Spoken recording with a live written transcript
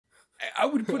I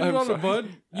would put it I'm on sorry. a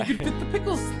bun. You could fit the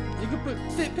pickles. You could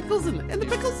fit pickles in there. And the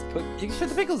pickles. You can fit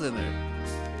the pickles in there.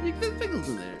 You can fit the pickles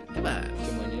in there. Come on.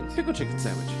 Some onions. Pickle chicken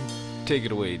sandwich. Take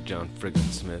it away, John Friggin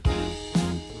Smith.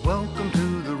 Welcome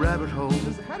to the rabbit hole,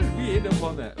 How did we end up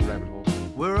on that rabbit hole?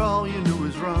 where all you knew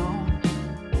is wrong,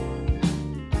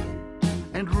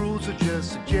 and rules are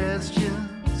just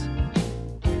suggestions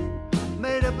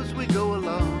made up as we go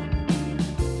along.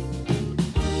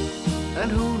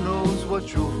 And who knows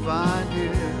what you'll find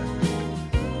here?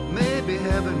 Maybe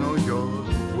heaven or your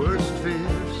worst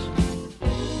fears.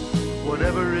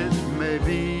 Whatever it may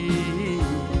be,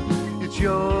 it's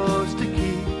yours to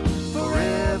keep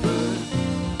forever.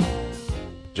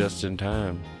 Just in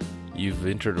time. You've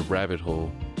entered a rabbit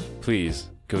hole. Please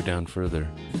go down further.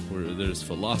 Where there's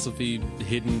philosophy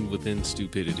hidden within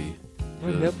stupidity.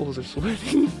 My nipples are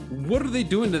sweating. What are they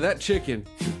doing to that chicken?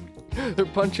 They're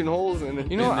punching holes in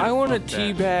it. You know what? Man, I want to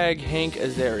fuck that. teabag Hank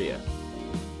Azaria.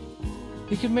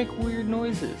 He can make weird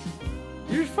noises.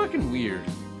 You're fucking weird.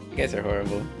 You guys are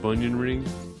horrible. Bunyan rings?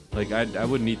 Like, I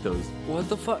wouldn't eat those. What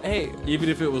the fuck? Hey, Even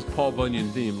if it was Paul Bunyan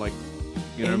themed, like,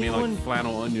 you know what I mean? Anyone- Like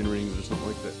flannel onion rings or something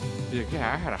like that. Be like,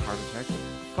 yeah, I had a heart attack.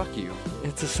 Fuck you.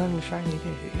 it's a sunshiny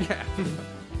day. Yeah.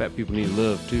 Fat people need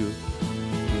love, too.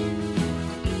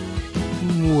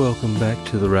 Welcome back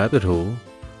to the rabbit hole.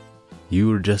 You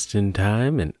were just in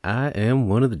time, and I am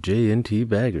one of the JNT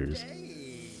baggers.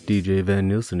 DJ Van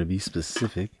Nielsen, to be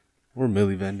specific. Or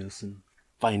Millie Van Nielsen.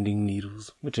 Finding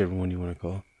Needles. Whichever one you want to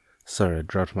call. Sorry, I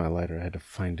dropped my lighter. I had to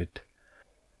find it.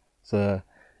 So,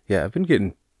 yeah, I've been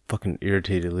getting fucking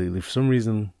irritated lately. For some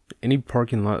reason, any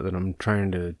parking lot that I'm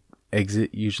trying to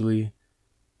exit usually,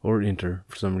 or enter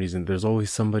for some reason, there's always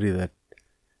somebody that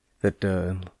I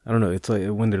don't know, it's like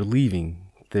when they're leaving,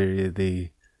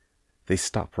 they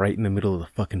stop right in the middle of the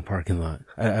fucking parking lot.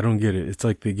 I don't get it. It's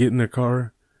like they get in their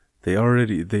car,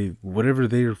 whatever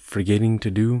they're forgetting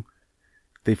to do,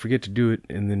 they forget to do it,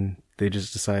 and then they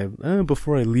just decide,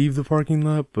 before I leave the parking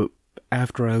lot, but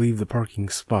after I leave the parking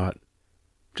spot,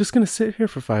 I'm just gonna sit here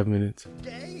for 5 minutes.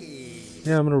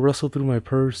 Yeah, I'm gonna rustle through my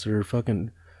purse or fucking,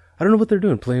 I don't know what they're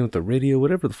doing, playing with the radio,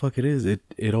 whatever the fuck it is. I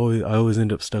always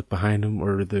end up stuck behind them,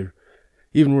 or they're,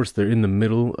 even worse, they're in the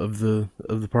middle of the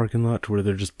parking lot to where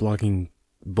they're just blocking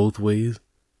both ways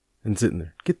and sitting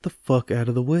there. Get the fuck out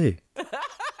of the way. I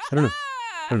don't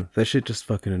know. That shit just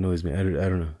fucking annoys me. I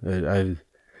don't know.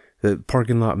 The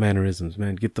parking lot mannerisms,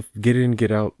 man. Get in,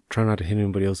 get out. Try not to hit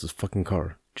anybody else's fucking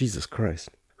car. Jesus Christ.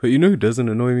 But you know who doesn't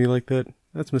annoy me like that?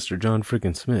 That's Mr. John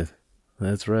Friggin Smith.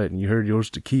 That's right. And you heard Yours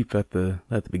to Keep at the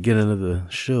beginning of the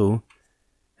show.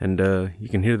 And you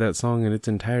can hear that song in its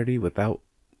entirety without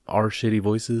our shitty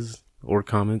voices or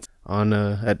comments on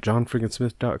at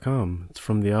johnfrickinsmith.com. It's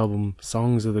from the album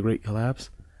Songs of the Great Collapse.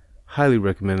 Highly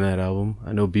recommend that album.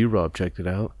 I know B-Rob checked it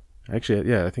out. Actually,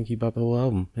 yeah, I think he bought the whole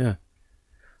album. Yeah.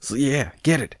 So yeah,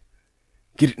 get it.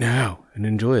 Get it now and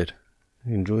enjoy it.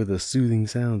 Enjoy the soothing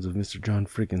sounds of Mr. John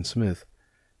Frickin Smith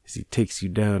as he takes you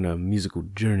down a musical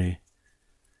journey.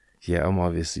 Yeah, I'm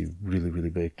obviously really, really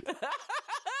baked.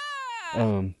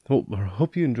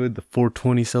 Hope you enjoyed the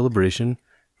 420 celebration.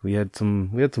 We had some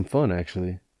fun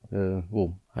actually.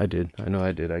 Well, I did. I know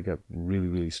I did. I got really,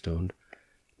 really stoned.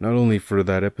 Not only for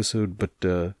that episode, but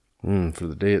for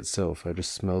the day itself. I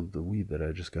just smelled the weed that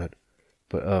I just got.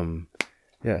 But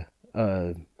yeah.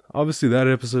 Obviously that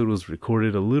episode was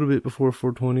recorded a little bit before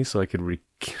 420, so I could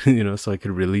so I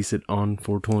could release it on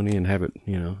 420 and have it,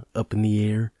 up in the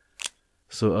air.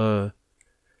 So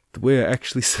the way I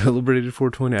actually celebrated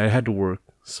 420, I had to work.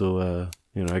 So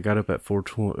I got up at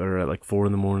 4:20 or at like 4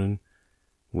 in the morning,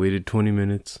 waited 20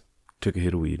 minutes, took a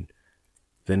hit of weed.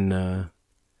 Then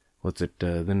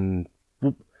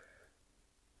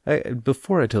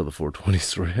before I tell the 420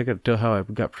 story, I got to tell how I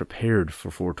got prepared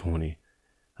for 420.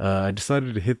 I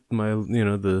decided to hit my,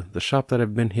 the shop that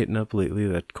I've been hitting up lately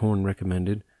that Korn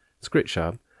recommended. It's a great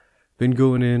shop. Been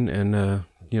going in and,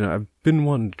 I've been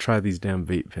wanting to try these damn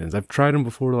vape pens. I've tried them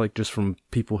before, like just from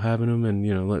people having them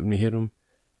and, letting me hit them.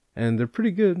 And they're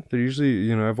pretty good. They're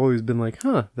usually, I've always been like,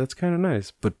 that's kind of nice.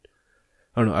 But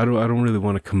I don't know. I don't really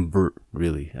want to convert,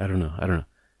 really. I don't know.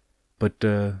 But,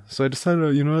 so I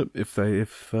decided, you know what, if I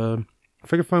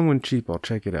can find one cheap, I'll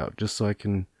check it out just so I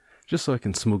can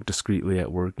smoke discreetly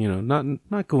at work,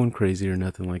 not going crazy or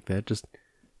nothing like that, just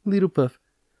a little puff.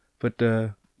 But,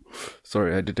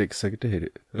 sorry, I had to take a second to hit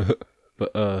it.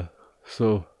 But,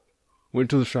 so, went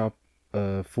to the shop,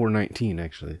 419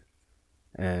 actually,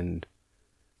 and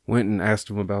went and asked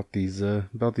him about these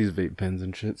vape pens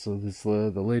and shit. So this, the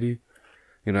lady,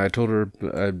 I told her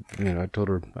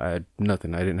I had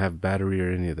nothing. I didn't have battery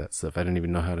or any of that stuff. I didn't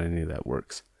even know how any of that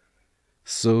works.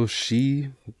 So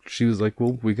she was like,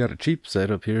 well, we got a cheap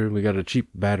set up here. We got a cheap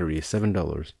battery,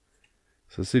 $7.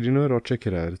 So I said, you know what, I'll check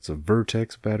it out. It's a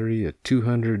Vertex battery, a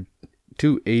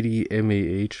 280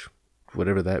 mAh,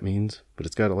 whatever that means. But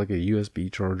it's got like a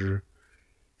USB charger.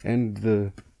 And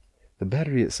the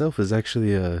battery itself is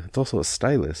actually it's also a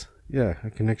stylus. Yeah, I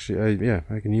can I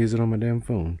can use it on my damn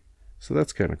phone. So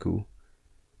that's kind of cool.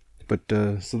 But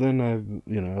so then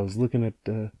I was looking at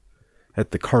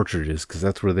the cartridges, because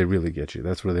that's where they really get you.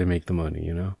 That's where they make the money,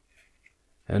 you know.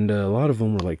 And a lot of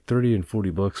them were like $30 and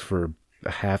 $40 for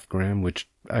a half gram, which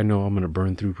I know I'm gonna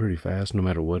burn through pretty fast, no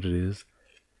matter what it is.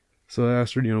 So I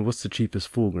asked her, you know, what's the cheapest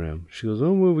full gram? She goes,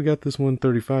 oh well, we got this one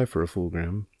 $35 for a full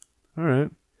gram. All right,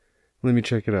 let me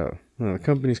check it out. The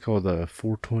company's called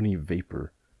 420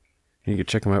 Vapor. You can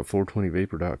check them out,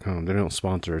 420vapor.com. They don't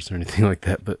sponsor us or anything like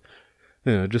that, but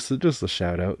you know, just a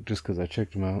shout out, just because I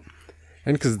checked them out,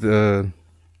 and because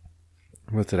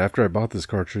after I bought this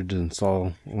cartridge and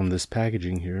saw on this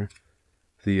packaging here,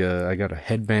 I got a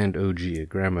Headband OG, a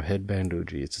gram of Headband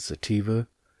OG. It's a sativa.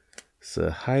 It's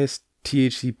the highest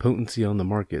THC potency on the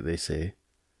market, they say.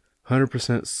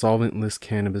 100% solventless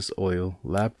cannabis oil,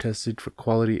 lab tested for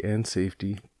quality and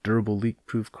safety, durable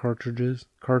leak-proof cartridge,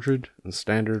 and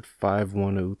standard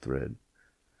 510 thread.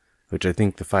 Which I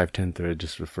think the 510 thread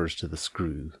just refers to the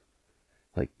screws.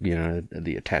 Like, you know,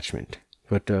 the attachment.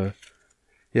 But,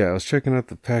 yeah, I was checking out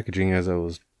the packaging as I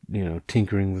was, you know,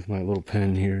 tinkering with my little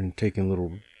pen here and taking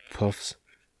little puffs.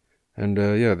 And,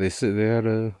 yeah, they said they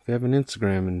have an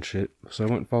Instagram and shit. So I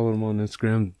went and followed them on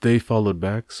Instagram. They followed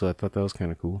back, so I thought that was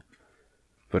kind of cool.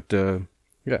 But,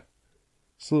 yeah.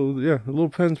 So, yeah, the little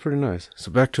pen's pretty nice.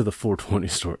 So back to the 420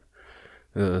 store.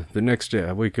 The next day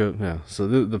I wake up now. So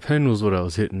the pen was what I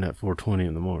was hitting at 4:20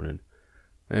 in the morning.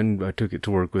 And I took it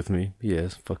to work with me.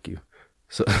 Yes, fuck you.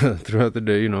 So throughout the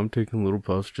day, you know, I'm taking little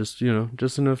puffs, just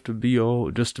enough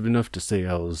to say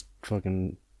I was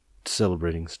fucking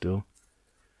celebrating still.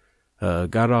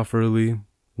 Got off early,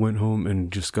 went home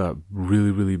and just got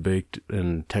really, really baked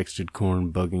and texted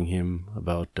Korn bugging him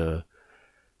about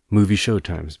movie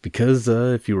showtimes. Because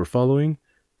if you were following,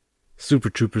 Super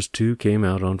Troopers 2 came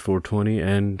out on 420,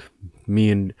 and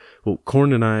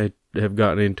Korn and I have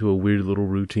gotten into a weird little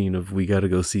routine of we gotta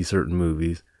go see certain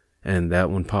movies, and that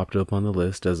one popped up on the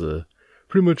list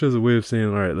pretty much as a way of saying,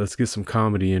 alright, let's get some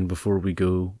comedy in before we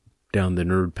go down the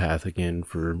nerd path again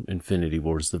for Infinity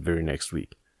Wars the very next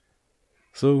week.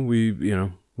 So we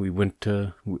went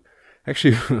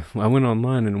actually, I went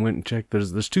online and went and checked.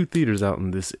 There's 2 theaters out in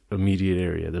this immediate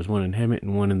area. There's one in Hemet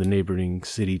and one in the neighboring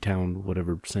city, town,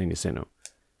 whatever, San Jacinto.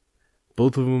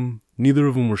 Neither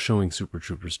of them were showing Super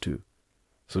Troopers 2.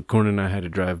 So Korn and I had to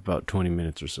drive about 20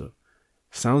 minutes or so.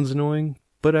 Sounds annoying,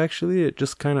 but actually it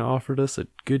just kind of offered us a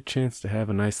good chance to have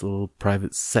a nice little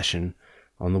private session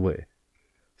on the way.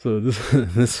 So this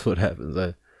is what happens.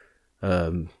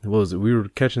 What was it? We were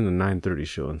catching the 9:30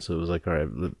 show, and so it was like, all right,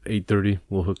 8:30,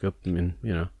 we'll hook up. And,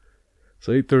 you know,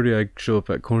 so 8:30, I show up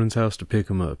at Korn's house to pick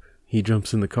him up. He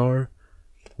jumps in the car.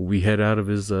 We head out of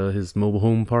his mobile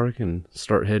home park and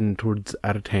start heading towards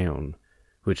out of town.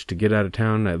 Which, to get out of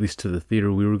town, at least to the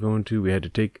theater we were going to, we had to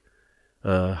take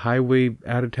a highway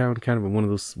out of town, kind of one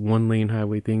of those one-lane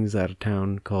highway things out of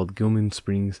town called Gilman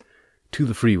Springs, to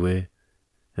the freeway,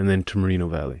 and then to Moreno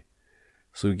Valley.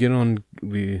 So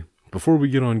before we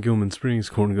get on Gilman Springs,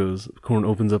 Korn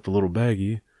opens up a little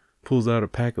baggie, pulls out a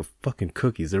pack of fucking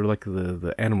cookies. They were like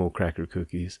the animal cracker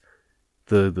cookies.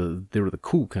 They were the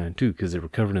cool kind too, because they were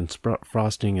covered in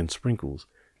frosting and sprinkles.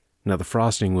 Now the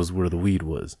frosting was where the weed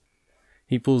was.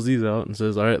 He pulls these out and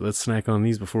says, all right, let's snack on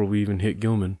these before we even hit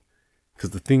Gilman. Because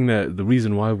the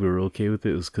reason why we were okay with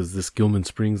it was because this Gilman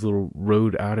Springs little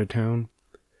road out of town,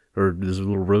 or this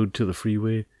little road to the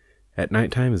freeway, at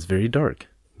nighttime is very dark.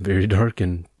 Very dark,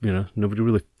 and, you know, nobody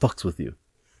really fucks with you.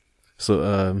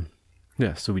 So,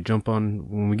 yeah, so we jump on,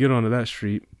 when we get onto that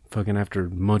street, fucking after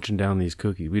munching down these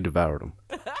cookies, we devoured them.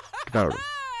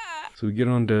 So we get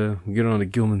on to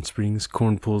Gilman Springs.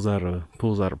 Korn pulls out a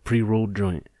pre-rolled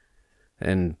joint.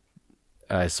 And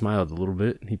I smiled a little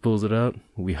bit. He pulls it out.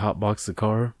 We hotbox the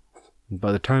car.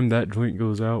 By the time that joint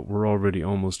goes out, we're already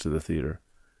almost to the theater.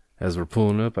 As we're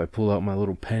pulling up, I pull out my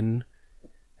little pen.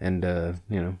 And,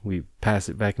 you know, we pass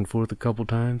it back and forth a couple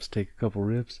times, take a couple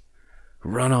rips,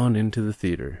 run on into the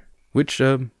theater. Which,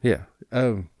 actually,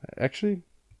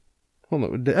 hold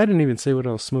on. I didn't even say what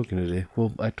I was smoking today.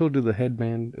 Well, I told you the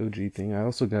Headband OG thing. I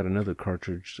also got another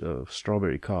cartridge of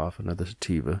Strawberry Cough, another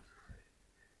sativa.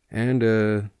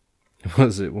 And,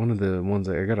 was it one of the ones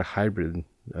I got a hybrid,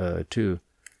 too.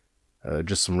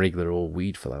 Just some regular old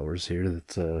weed flowers here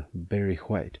that's, berry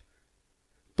white.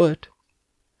 But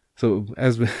So,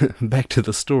 as back to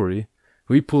the story,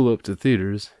 we pull up to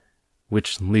theaters,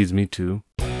 which leads me to...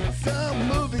 Some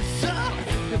movies suck,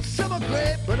 and some are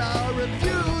great, but our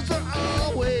reviews are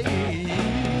always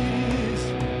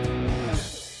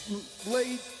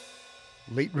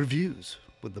late reviews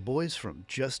with the boys from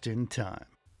Just in Time.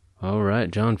 All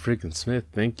right, John freaking Smith,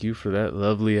 thank you for that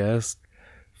lovely ass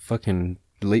fucking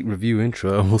late review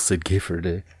intro. I almost said gay for a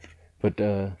day. But,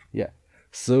 yeah.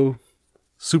 So,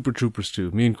 Super Troopers 2.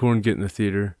 Me and Corn get in the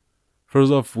theater.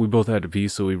 First off, we both had to pee,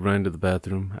 so we ran to the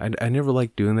bathroom. I never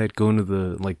liked doing that, going to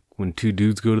the, like, when two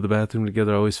dudes go to the bathroom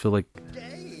together, I always feel like,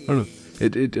 I don't know,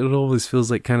 it always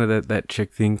feels like kind of that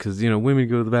chick thing, because, you know, women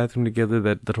go to the bathroom together,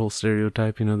 that whole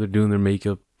stereotype, you know, they're doing their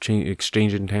makeup,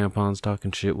 exchanging tampons,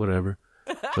 talking shit, whatever.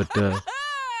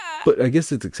 But I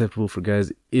guess it's acceptable for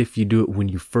guys if you do it when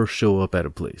you first show up at a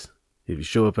place. If you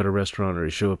show up at a restaurant or you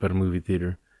show up at a movie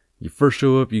theater, you first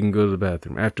show up, you can go to the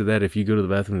bathroom. After that, if you go to the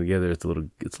bathroom together, it's a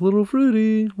little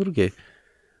fruity, a little gay.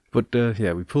 But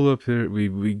yeah, we pull up here,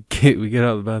 we get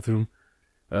out of the bathroom.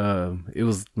 It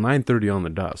was 9:30 on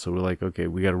the dot, so we're like, okay,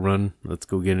 we gotta run. Let's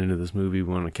go get into this movie.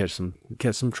 We want to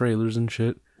catch some trailers and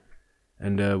shit.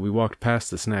 And we walked past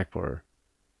the snack bar.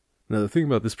 Now the thing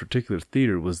about this particular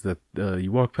theater was that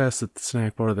you walk past the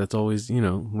snack bar that's always, you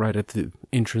know, right at the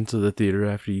entrance of the theater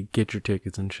after you get your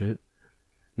tickets and shit.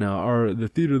 Now, the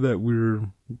theater that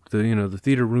the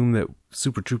theater room that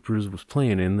Super Troopers was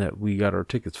playing in that we got our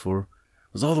tickets for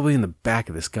was all the way in the back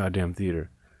of this goddamn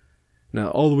theater. Now,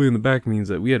 all the way in the back means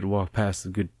that we had to walk past a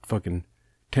good fucking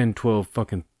 10, 12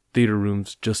 fucking theater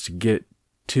rooms just to get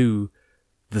to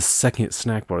the second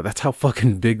snack bar. That's how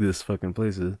fucking big this fucking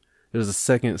place is. There's a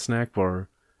second snack bar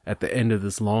at the end of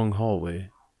this long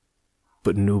hallway,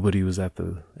 but nobody was at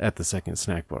the second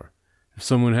snack bar. If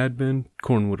someone had been,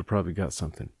 Corn would have probably got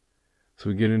something. So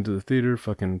we get into the theater,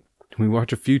 we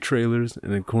watch a few trailers,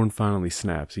 and then Corn finally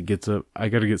snaps. He gets up, I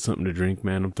gotta get something to drink,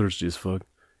 man, I'm thirsty as fuck.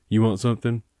 You want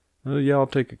something? Yeah, I'll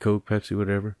take a Coke, Pepsi,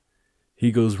 whatever.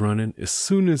 He goes running. As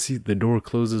soon as the door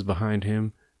closes behind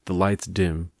him, the lights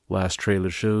dim. Last trailer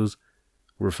shows,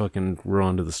 we're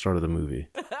on to the start of the movie.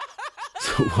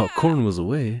 So while Corn was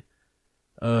away,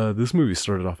 this movie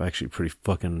started off actually pretty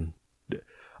fucking...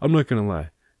 I'm not gonna lie.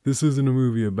 This isn't a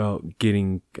movie about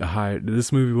getting a high...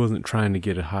 This movie wasn't trying to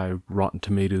get a high Rotten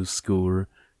Tomatoes score.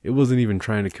 It wasn't even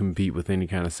trying to compete with any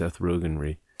kind of Seth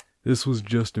Rogenry. This was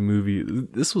just a movie...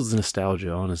 This was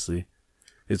nostalgia, honestly.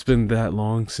 It's been that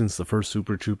long since the first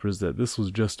Super Troopers that this was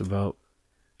just about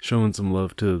showing some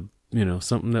love to, you know,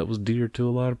 something that was dear to a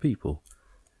lot of people.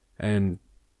 And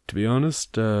to be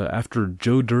honest, after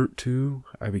Joe Dirt 2,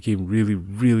 I became really,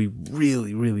 really,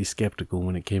 really, really skeptical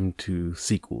when it came to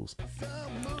sequels.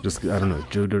 Just, I don't know,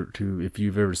 Joe Dirt 2, if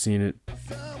you've ever seen it,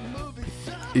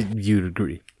 you'd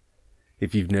agree.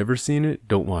 If you've never seen it,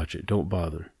 don't watch it, don't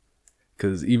bother.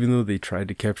 Because even though they tried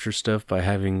to capture stuff by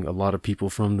having a lot of people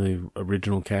from the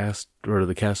original cast, or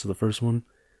the cast of the first one,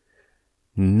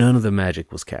 none of the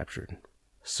magic was captured.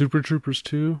 Super Troopers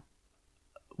 2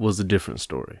 was a different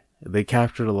story. They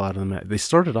captured a lot of the magic. They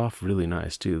started off really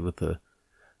nice, too, with a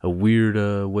weird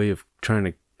way of trying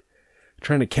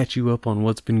to catch you up on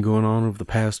what's been going on over the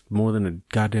past more than a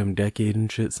goddamn decade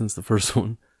and shit since the first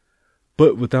one.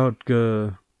 But without,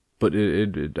 I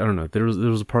don't know, there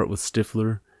was a part with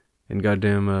Stifler, and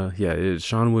goddamn,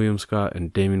 Sean William Scott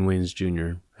and Damon Wayans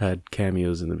Jr. had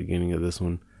cameos in the beginning of this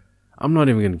one. I'm not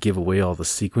even going to give away all the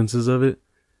sequences of it,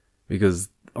 because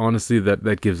honestly,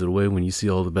 that gives it away when you see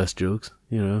all the best jokes,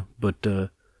 you know, but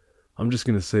I'm just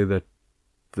going to say that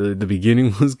the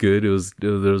beginning was good. There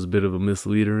was a bit of a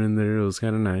misleader in there. It was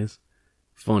kind of nice,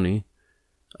 funny.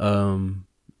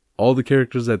 All the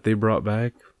characters that they brought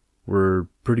back were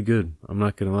pretty good. I'm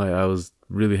not going to lie. I was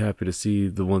really happy to see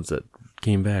the ones that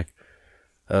came back.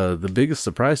 The biggest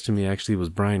surprise to me actually was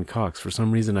Brian Cox. For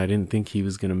some reason, I didn't think he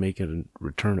was going to make a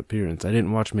return appearance. I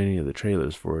didn't watch many of the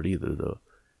trailers for it either, though.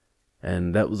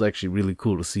 And that was actually really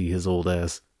cool to see his old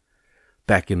ass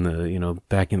back in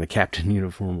the captain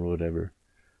uniform or whatever.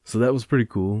 So that was pretty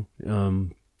cool.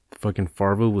 Fucking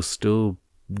Farva was still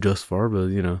just Farva,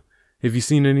 you know. If you've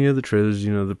seen any of the trailers,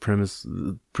 you know,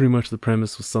 pretty much the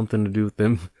premise was something to do with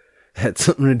them, had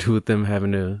something to do with them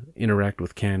having to interact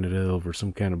with Canada over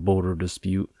some kind of border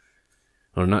dispute.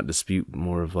 Or not dispute,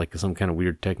 more of like some kind of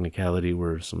weird technicality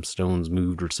where some stones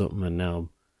moved or something, and now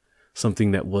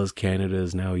something that was Canada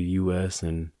is now US,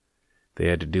 and they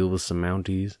had to deal with some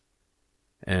Mounties.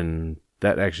 And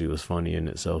that actually was funny in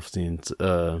itself, since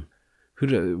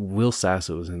Will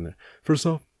Sasso was in there. First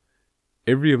off,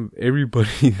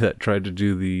 everybody that tried to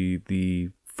do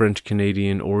the French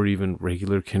Canadian or even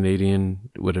regular Canadian,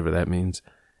 whatever that means,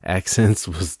 accents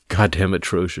was goddamn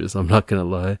atrocious. I'm not gonna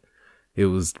lie. It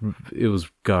was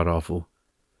god awful.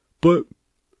 But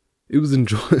it was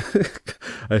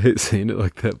I hate saying it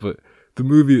like that, but the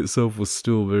movie itself was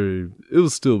still very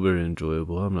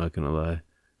enjoyable. I'm not gonna lie.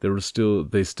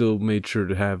 They still made sure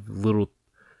to have little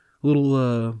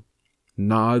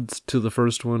nods to the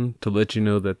first one to let you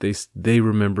know that they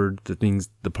remembered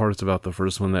the parts about the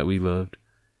first one that we loved,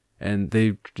 and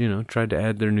they tried to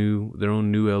add their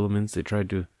own new elements. They tried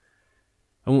to,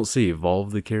 I won't say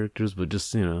evolve the characters, but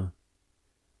just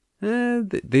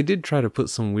they did try to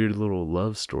put some weird little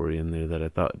love story in there that I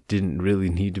thought didn't really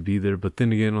need to be there. But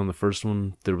then again, on the first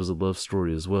one, there was a love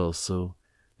story as well. So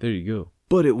there you go.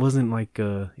 But it wasn't like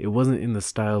it wasn't in the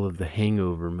style of the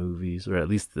Hangover movies, or at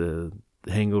least the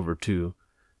Hangover 2,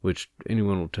 which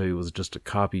anyone will tell you was just a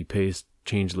copy paste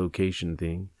change location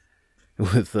thing.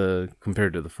 With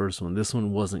compared to the first one, this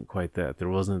one wasn't quite that. There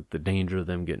wasn't the danger of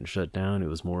them getting shut down. It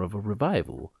was more of a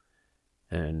revival,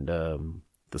 and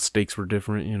the stakes were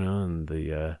different, and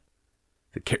the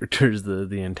characters,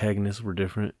 the antagonists were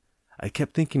different. I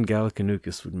kept thinking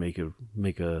Gallicanukis would make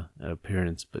an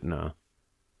appearance, but no.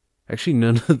 Actually,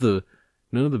 none of the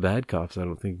bad cops, I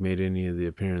don't think, made any of the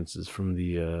appearances from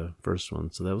the first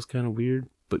one. So that was kind of weird,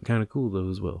 but kind of cool though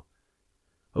as well.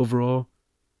 Overall,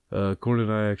 Corn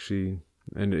and I actually,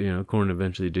 and Corn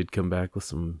eventually did come back with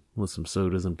some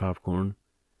sodas and popcorn.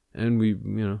 And we,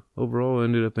 overall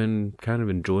ended up kind of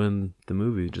enjoying the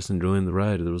movie, just enjoying the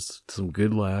ride. There was some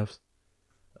good laughs.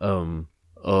 Oh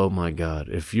my God.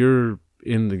 If you're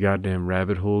in the goddamn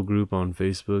rabbit hole group on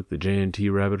Facebook, the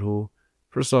JNT rabbit hole,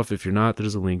 first off, if you're not,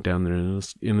 there's a link down there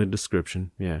in the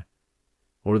description. Yeah.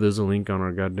 Or there's a link on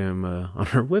our goddamn, on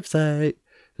our website.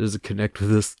 There's a connect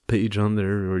with us page on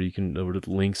there, or you can, over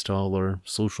the links to all our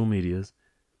social medias.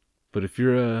 But if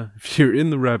you're in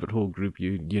the rabbit hole group,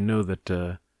 you know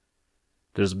that,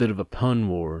 there's a bit of a pun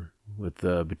war with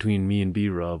between me and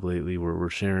B-Rob lately, where we're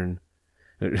sharing.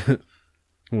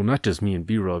 Well, not just me and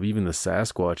B-Rob, even the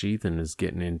Sasquatch Ethan is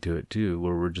getting into it too,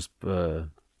 where we're just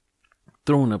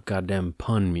throwing up goddamn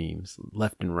pun memes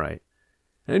left and right.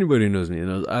 Anybody who knows me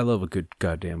knows I love a good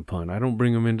goddamn pun. I don't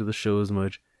bring them into the show as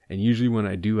much, and usually when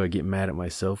I do, I get mad at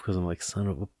myself because I'm like, son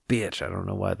of a bitch, I don't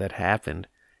know why that happened.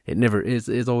 It never is.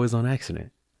 It's always on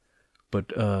accident.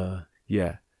 But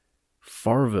yeah,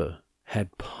 Farva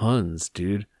had puns,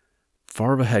 dude.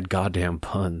 Farva had goddamn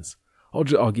puns.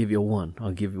 I'll give you one.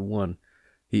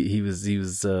 He was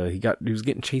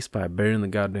getting chased by a bear in the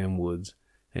goddamn woods,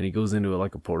 and he goes into it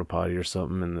like a porta potty or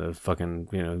something, and the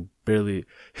fucking barely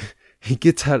he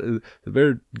gets out. The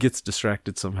bear gets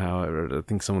distracted somehow, or I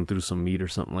think someone threw some meat or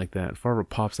something like that. Farva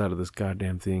pops out of this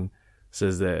goddamn thing,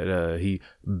 says that he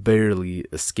barely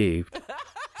escaped.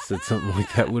 Said something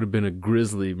like that would have been a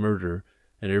grisly murder,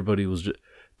 and everybody was just.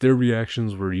 Their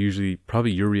reactions were usually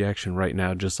probably your reaction right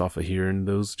now, just off of hearing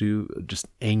those two, just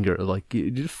anger, like,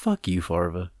 fuck you,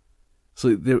 Farva.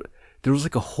 So there was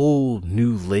like a whole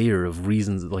new layer of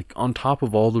reasons, like on top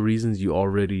of all the reasons you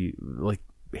already like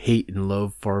hate and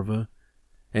love Farva.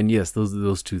 And yes,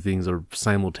 those two things are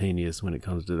simultaneous when it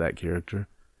comes to that character.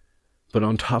 But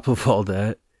on top of all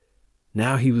that,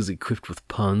 now he was equipped with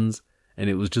puns, and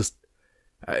it was just.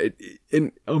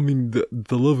 The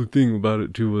lovely thing about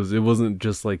it too was it wasn't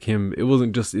just like him. It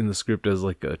wasn't just in the script as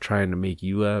like trying to make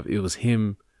you laugh. It was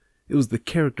him. It was the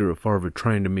character of Farva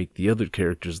trying to make the other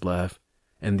characters laugh,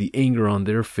 and the anger on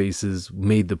their faces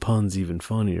made the puns even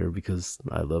funnier because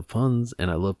I love puns and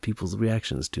I love people's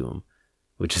reactions to them,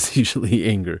 which is usually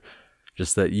anger.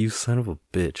 Just that you son of a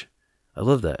bitch. I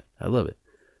love that. I love it.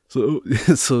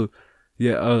 So.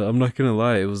 Yeah, I'm not gonna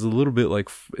lie. It was a little bit with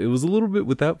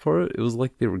that part. It was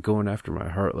like they were going after my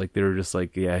heart. Like they were just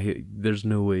like, yeah, there's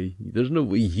no way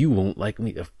you won't like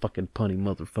me, a fucking punny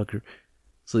motherfucker.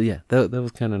 So yeah, that was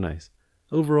kind of nice.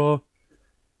 Overall,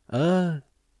 pretty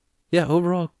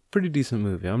decent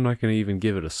movie. I'm not gonna even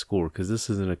give it a score because this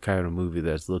isn't a kind of movie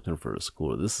that's looking for a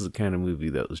score. This is a kind of movie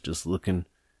that was just looking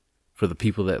for the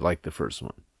people that liked the first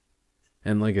one.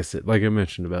 And like I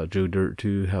mentioned about Joe Dirt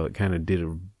 2, how it kind of did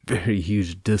a very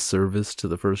huge disservice to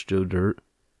the first Joe Dirt.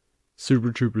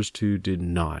 Super Troopers 2 did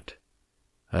not.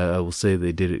 I will say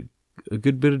they did it a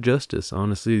good bit of justice.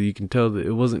 Honestly, you can tell that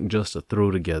it wasn't just a throw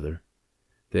together.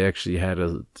 They actually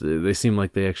they seemed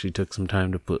like they actually took some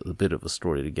time to put a bit of a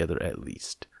story together at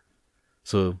least.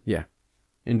 So yeah,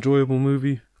 enjoyable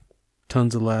movie,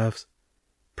 tons of laughs.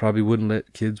 Probably wouldn't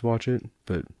let kids watch it,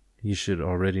 but you should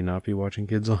already not be watching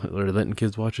kids or letting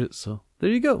kids watch it. So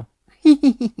there you go.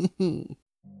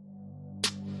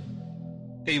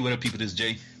 Hey, what up, people? This is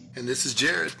Jay. And this is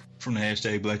Jared. from the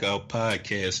hashtag Blackout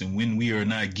Podcast, and when we are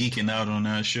not geeking out on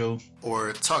our show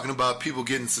or talking about people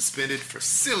getting suspended for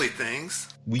silly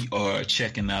things, we are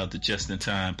checking out the Just in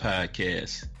Time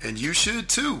Podcast. And you should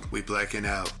too. We blacking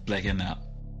out. Blacking out.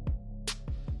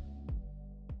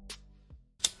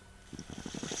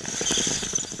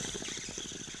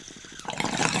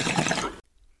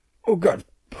 Oh God.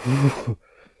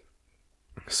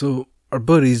 So our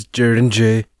buddies Jared and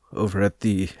Jay over at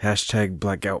the hashtag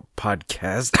Blackout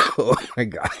Podcast. Oh my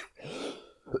God.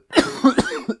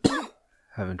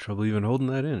 Having trouble even holding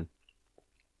that in.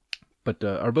 But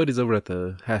our buddies over at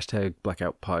the hashtag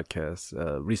Blackout Podcast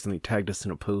recently tagged us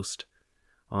in a post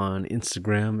on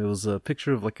Instagram. It was a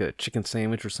picture of like a chicken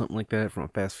sandwich or something like that from a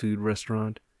fast food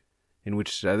restaurant, in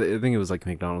which I think it was like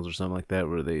McDonald's or something like that,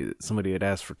 where somebody had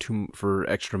asked for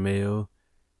extra mayo,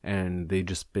 and they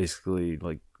just basically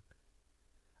like,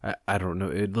 I don't know,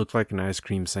 it looked like an ice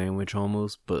cream sandwich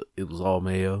almost, but it was all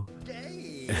mayo.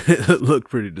 It looked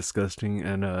pretty disgusting,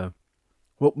 and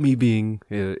well, me being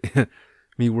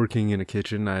me working in a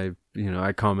kitchen, I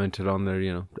commented on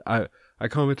there, I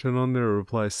commented on their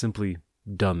reply simply,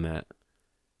 done that.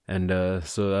 And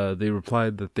so they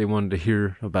replied that they wanted to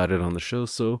hear about it on the show.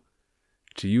 So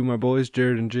to you, my boys,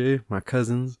 Jared and Jay, my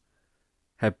cousins,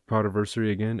 happy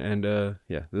Podiversary again. And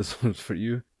yeah, this one's for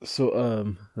you.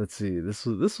 So let's see, this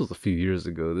was a few years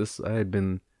ago. I had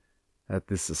been at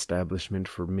this establishment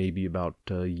for maybe about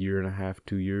a year and a half,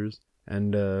 2 years.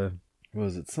 And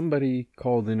was it somebody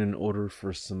called in an order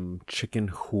for some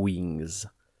chicken wings,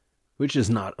 which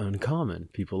is not uncommon.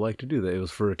 People like to do that. It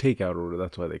was for a takeout order.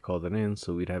 That's why they called it in.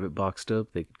 So we'd have it boxed up.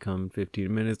 They could come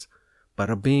 15 minutes.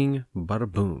 Bada bing,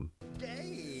 bada boom.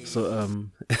 So,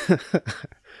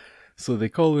 so they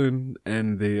call in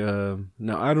and they,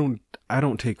 now I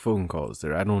don't take phone calls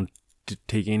there. I don't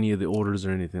take any of the orders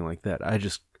or anything like that.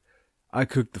 I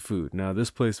cook the food. Now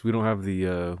this place, we don't have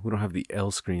the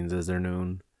L screens as they're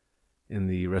known in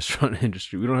the restaurant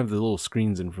industry. We don't have the little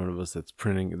screens in front of us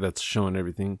that's showing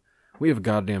everything. We have a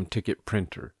goddamn ticket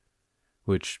printer,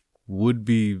 which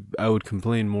I would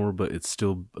complain more, but it's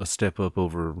still a step up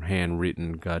over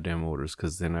handwritten goddamn orders,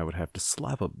 because then I would have to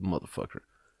slap a motherfucker.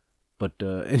 But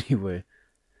anyway,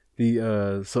 like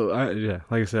I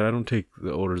said, I don't take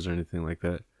the orders or anything like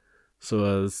that.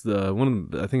 So it's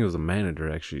I think it was a manager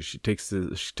actually. She takes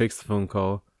the phone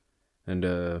call, and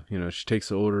she takes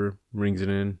the order, rings it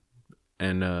in,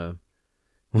 and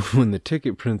when the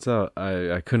ticket prints out,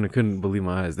 I couldn't believe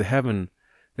my eyes. They have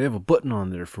a button on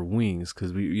there for wings,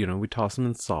 because we toss them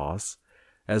in sauce,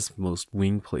 as most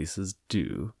wing places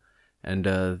do, and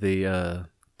they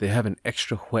have an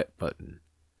extra wet button,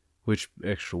 which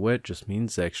extra wet just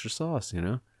means extra sauce,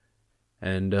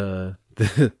 and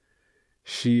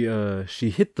she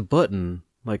hit the button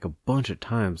like a bunch of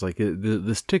times. Like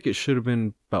this ticket should have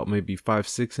been about maybe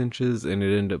 5-6 inches, and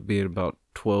it ended up being about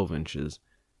 12 inches.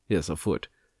 Yes, a foot.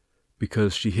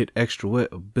 Because she hit extra wet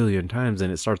a billion times,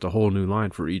 and it starts a whole new line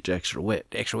for each extra wet.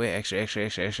 Extra wet,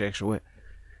 extra wet.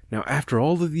 Now, after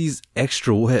all of these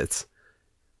extra wets,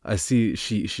 I see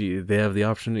they have the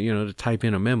option, to type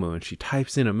in a memo, and she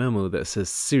types in a memo that says,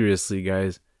 seriously,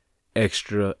 guys,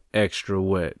 extra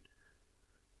wet.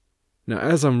 Now,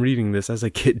 as I'm reading this, as I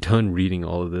get done reading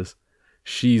all of this,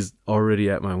 she's already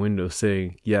at my window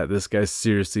saying, yeah, this guy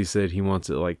seriously said he wants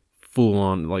it like full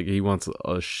on, like he wants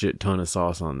a shit ton of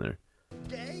sauce on there.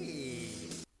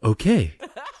 Okay.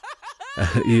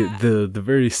 The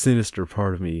very sinister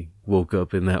part of me woke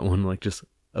up in that one, like, just,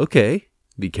 okay,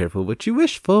 be careful what you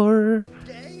wish for.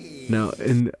 Now,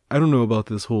 and I don't know about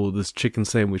this chicken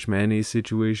sandwich mayonnaise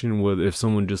situation, whether if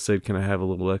someone just said, can I have a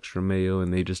little extra mayo,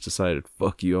 and they just decided,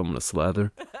 fuck you, I'm gonna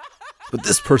slather. But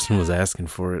this person was asking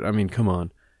for it. I mean, come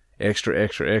on. Extra,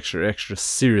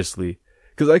 seriously.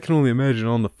 Because I can only imagine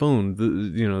on the phone,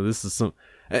 this is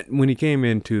when he came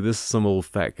into, this is some old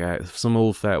fat guy, some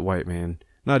old fat white man.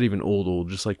 Not even old,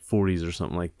 just like 40s or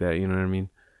something like that, you know what I mean?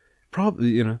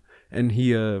 Probably, and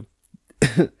he, so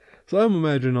I'm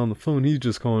imagining on the phone, he's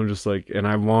just calling just like, and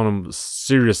I want him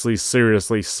seriously,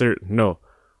 no,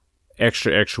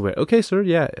 extra wet. Okay, sir,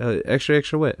 yeah,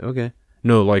 extra wet, okay.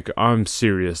 No, like, I'm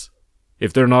serious.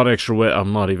 If they're not extra wet,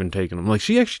 I'm not even taking them. Like,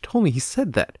 she actually told me he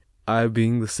said that. I,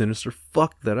 being the sinister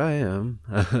fuck that I am,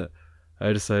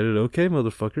 I decided, okay,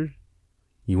 motherfucker,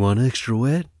 you want extra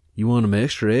wet? You want them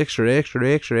extra,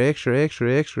 seriously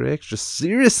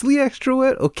extra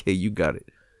wet? Okay, you got it.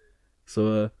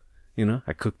 So,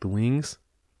 I cook the wings.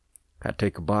 I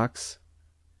take a box,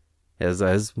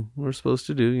 as we're supposed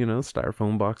to do,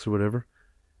 styrofoam box or whatever.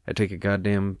 I take a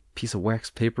goddamn piece of wax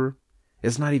paper.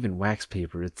 It's not even wax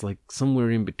paper. It's like somewhere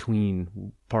in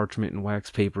between parchment and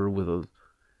wax paper with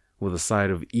with a side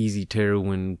of easy tear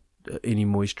when any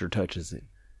moisture touches it.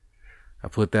 I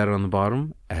put that on the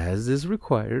bottom as is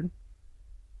required.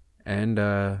 And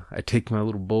I take my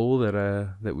little bowl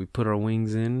that we put our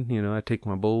wings in. You know, I take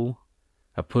my bowl.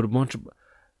 I put a bunch of.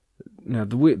 Now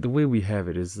the way we have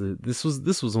it is this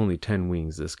was only 10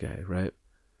 wings. This guy, right?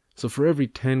 So for every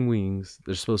 10 wings,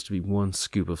 there's supposed to be 1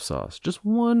 scoop of sauce, just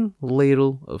 1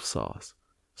 ladle of sauce.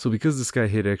 So because this guy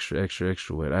hit extra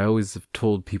wet, I always have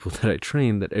told people that I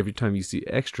train that every time you see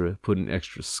extra, put an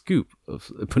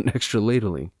extra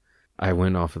ladling. I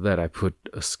went off of that. I put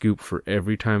a scoop for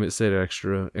every time it said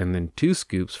extra, and then 2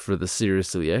 scoops for the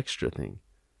seriously extra thing.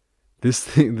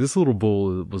 This little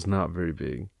bowl was not very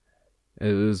big.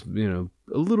 It was, you know,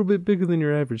 a little bit bigger than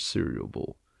your average cereal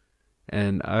bowl.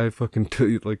 And I fucking tell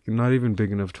you, like, not even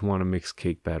big enough to want to mix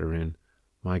cake batter in.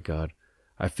 My God.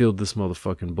 I filled this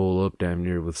motherfucking bowl up damn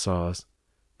near with sauce.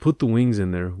 Put the wings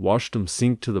in there, watched them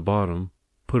sink to the bottom,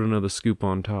 put another scoop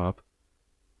on top.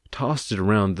 Tossed it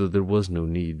around, though there was no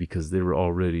need because they were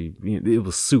already, it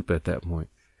was soup at that point.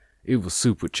 It was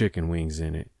soup with chicken wings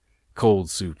in it.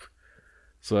 Cold soup.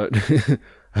 So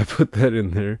I put that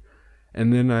in there.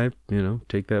 And then I,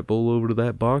 take that bowl over to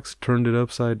that box, turned it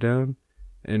upside down,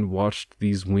 and watched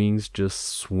these wings just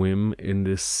swim in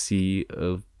this sea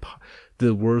of...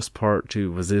 The worst part,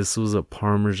 too, was this was a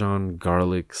Parmesan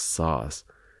garlic sauce,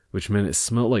 which meant it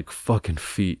smelled like fucking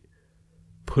feet.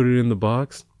 Put it in the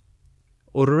box.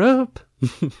 Order up.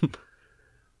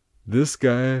 This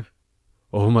guy,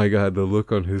 oh my God, the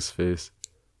look on his face.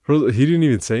 He didn't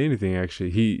even say anything,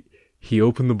 actually. He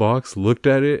opened the box, looked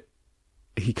at it.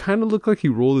 He kind of looked like he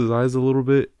rolled his eyes a little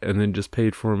bit and then just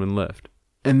paid for him and left.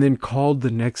 And then called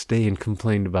the next day and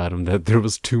complained about him that there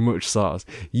was too much sauce.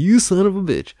 You son of a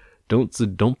bitch.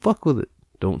 Don't fuck with it.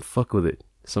 Don't fuck with it.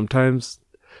 Sometimes,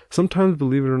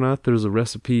 believe it or not, there's a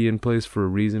recipe in place for a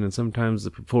reason, and sometimes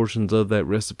the proportions of that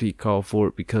recipe call for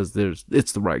it because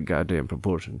it's the right goddamn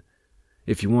proportion.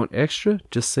 If you want extra,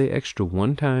 just say extra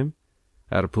 1 time.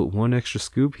 I'd have put 1 extra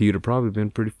scoop, he'd have probably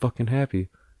been pretty fucking happy.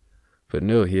 But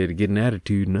no, he had to get an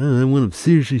attitude. No, I want him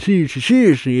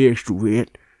seriously extra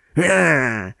wet.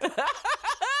 I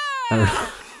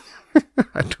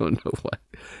don't know why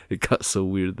it got so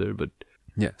weird there, but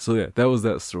yeah. So yeah, that was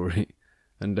that story,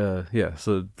 and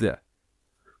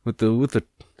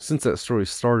since that story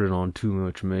started on too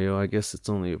much mayo, I guess it's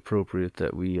only appropriate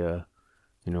that we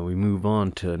we move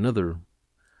on to another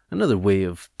way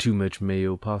of too much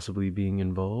mayo possibly being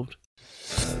involved.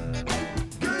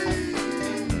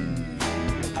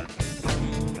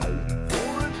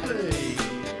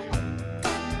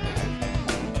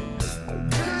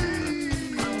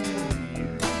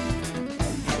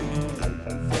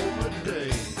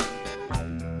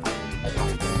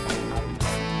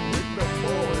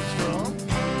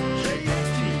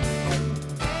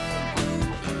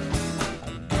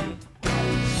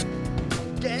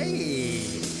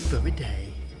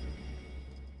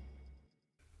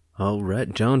 All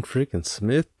right, John frickin'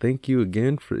 Smith, thank you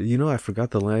again for, I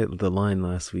forgot the line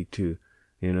last week too.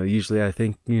 Usually I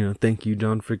thank you,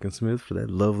 John frickin' Smith, for that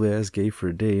lovely ass Gay for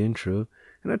a Day intro.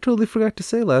 And I totally forgot to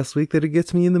say last week that it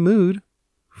gets me in the mood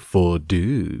for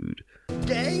dude.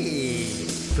 Gay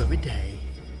for a Day.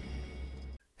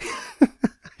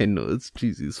 I know, it's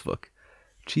cheesy as fuck.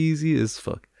 Cheesy as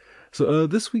fuck. So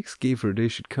this week's Gay for a Day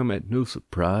should come at no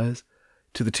surprise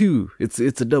to the 2. It's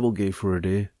a double Gay for a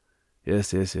Day.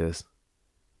 Yes.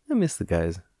 I miss the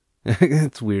guys.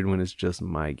 It's weird when it's just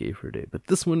my Gay for a Day, but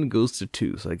this one goes to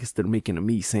 2, so I guess they're making a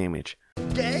me sandwich.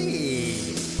 Gay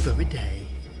for a Day.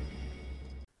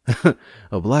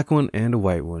 A black one and a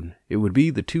white one. It would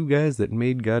be the 2 guys that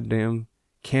made goddamn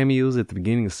cameos at the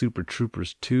beginning of Super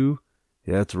Troopers 2.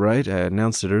 Yeah, that's right, I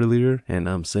announced it earlier, and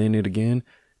I'm saying it again.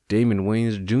 Damon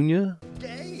Wayans Jr.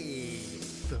 Gay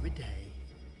for a Day.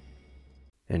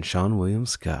 And Sean William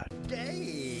Scott.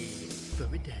 Gay for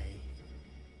a Day.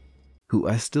 Who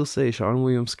I still say, Sean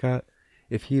William Scott,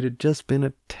 if he'd have just been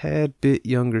a tad bit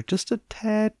younger,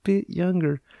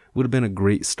 would have been a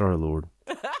great Star-Lord.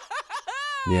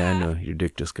 Yeah, I know, your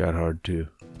dick just got hard too.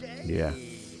 Yeah.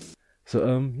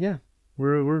 So,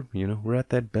 we're at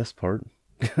that best part.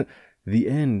 The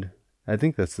end. I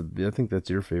think that's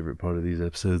your favorite part of these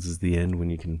episodes, is the end, when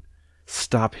you can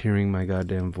stop hearing my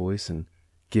goddamn voice and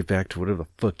get back to whatever the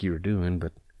fuck you were doing.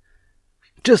 But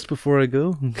just before I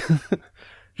go,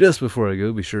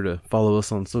 be sure to follow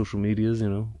us on social medias,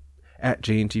 at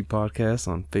JNT Podcast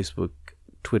on Facebook,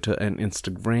 Twitter, and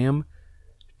Instagram.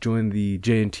 Join the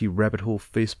JNT Rabbit Hole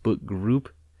Facebook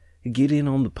group. Get in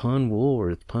on the pun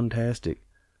war. It's puntastic.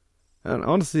 And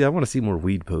honestly, I want to see more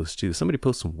weed posts too. Somebody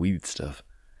post some weed stuff.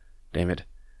 Damn it.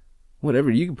 Whatever,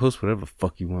 you can post whatever the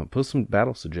fuck you want. Post some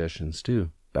battle suggestions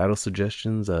too. Battle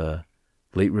suggestions,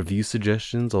 late review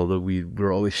suggestions, although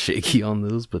we're always shaky on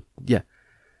those, but yeah.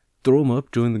 Throw them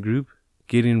up, join the group,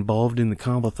 get involved in the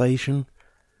conversation,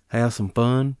 have some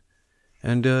fun,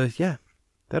 and yeah,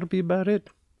 that'll be about it.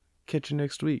 Catch you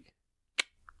next week.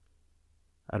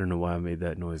 I don't know why I made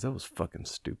that noise. That was fucking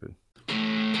stupid.